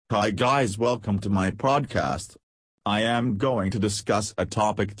Hi guys, welcome to my podcast. I am going to discuss a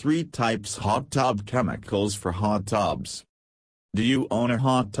topic: 3 types hot tub chemicals for hot tubs. Do you own a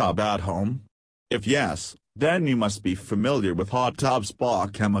hot tub at home? If yes, then you must be familiar with hot tub spa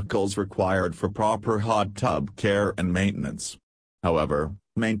chemicals required for proper hot tub care and maintenance. However,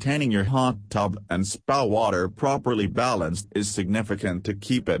 maintaining your hot tub and spa water properly balanced is significant to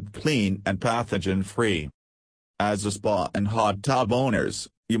keep it clean and pathogen-free. As a spa and hot tub owners,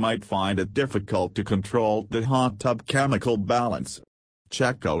 you might find it difficult to control the hot tub chemical balance.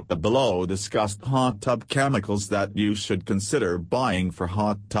 Check out the below discussed hot tub chemicals that you should consider buying for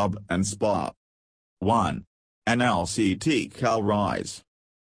hot tub and spa. 1. NaCl Cal-Rise.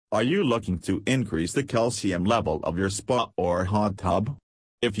 Are you looking to increase the calcium level of your spa or hot tub?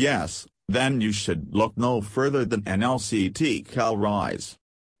 If yes, then you should look no further than NaCl Cal-Rise.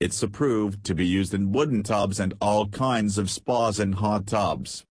 It's approved to be used in wooden tubs and all kinds of spas and hot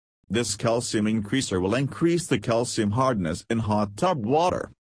tubs. This calcium increaser will increase the calcium hardness in hot tub water.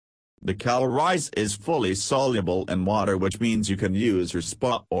 The Cal-Rise is fully soluble in water, which means you can use your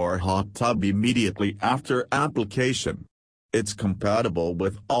spa or hot tub immediately after application. It's compatible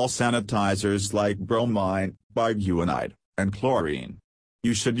with all sanitizers like bromine, biguanide, and chlorine.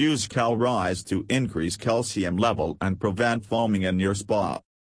 You should use Cal-Rise to increase calcium level and prevent foaming in your spa.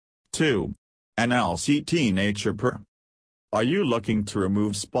 2. NaCl Nature-Pur. Are you looking to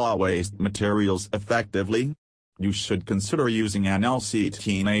remove spa waste materials effectively? You should consider using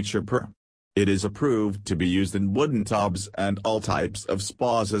NaCl Nature-Pur. It is approved to be used in wooden tubs and all types of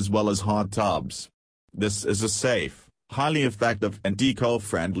spas as well as hot tubs. This is a safe, highly effective and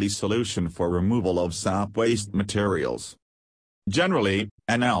eco-friendly solution for removal of sap waste materials. Generally,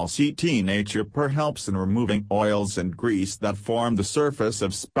 NaCl Nature-Pur helps in removing oils and grease that form the surface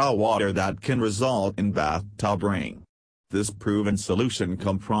of spa water that can result in bathtub ring. This proven solution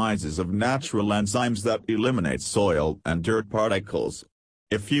comprises of natural enzymes that eliminate soil and dirt particles.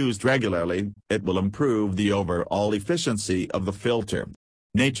 If used regularly, it will improve the overall efficiency of the filter.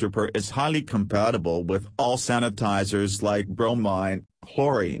 Nature-Pur is highly compatible with all sanitizers like bromine,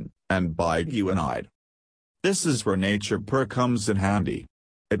 chlorine, and biguanide. This is where Nature-Pur comes in handy.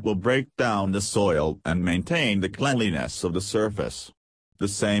 It will break down the soil and maintain the cleanliness of the surface. The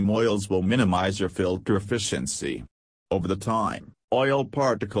same oils will minimize your filter efficiency. Over the time, oil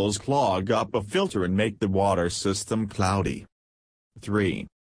particles clog up a filter and make the water system cloudy. 3.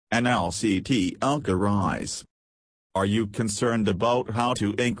 NaCl Alka-Rise. Are you concerned about how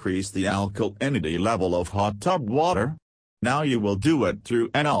to increase the alkalinity level of hot tub water? Now you will do it through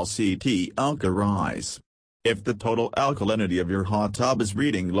NaCl Alka-Rise. If the total alkalinity of your hot tub is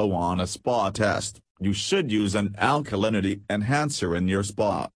reading low on a spa test, you should use an alkalinity enhancer in your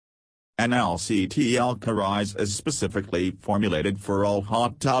spa. NaCl Alka-Rise is specifically formulated for all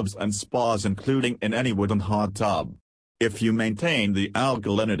hot tubs and spas, including in any wooden hot tub. If you maintain the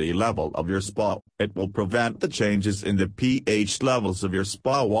alkalinity level of your spa, it will prevent the changes in the pH levels of your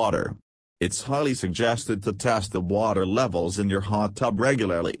spa water. It's highly suggested to test the water levels in your hot tub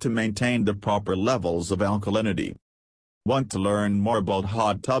regularly to maintain the proper levels of alkalinity. Want to learn more about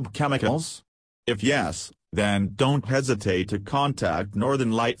hot tub chemicals? If yes, then don't hesitate to contact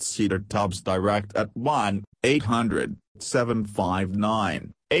Northern Lights Cedar Tubs Direct at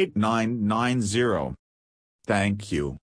 1-800-759-8990. Thank you.